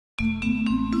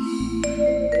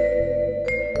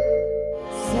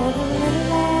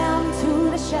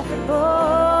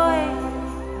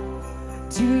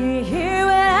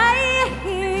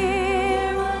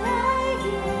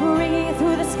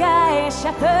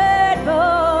shepherd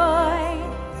boy.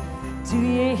 Do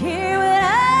you hear what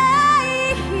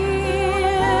I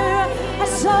hear? A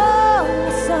song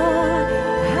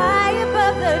high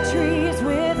above the trees,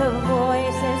 with a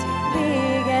voice as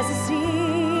big as the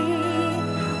sea,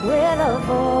 with a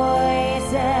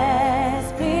voice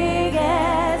as big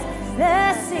as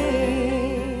the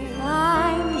sea.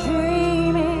 I'm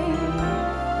dreaming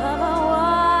of a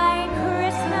white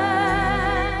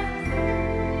Christmas,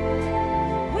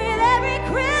 with every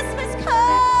Christmas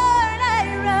card I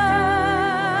write.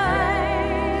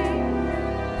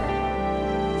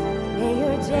 May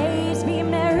your days be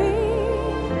merry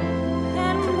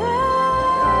and bright,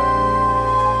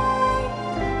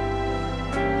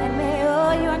 and may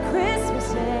all your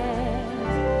Christmases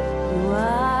be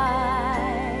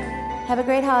white. Have a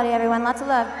great holiday, everyone. Lots of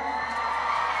love.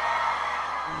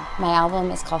 My album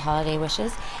is called Holiday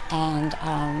Wishes, and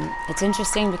it's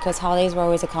interesting because holidays were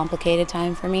always a complicated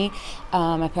time for me.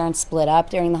 My parents split up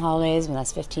during the holidays when I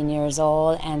was 15 years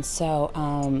old, and so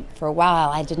for a while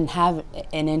I didn't have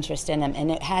an interest in them,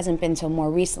 and it hasn't been until more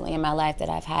recently in my life that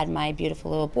I've had my beautiful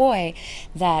little boy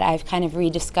that I've kind of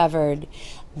rediscovered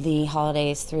the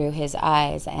holidays through his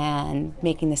eyes, and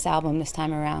making this album this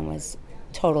time around was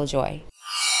total joy.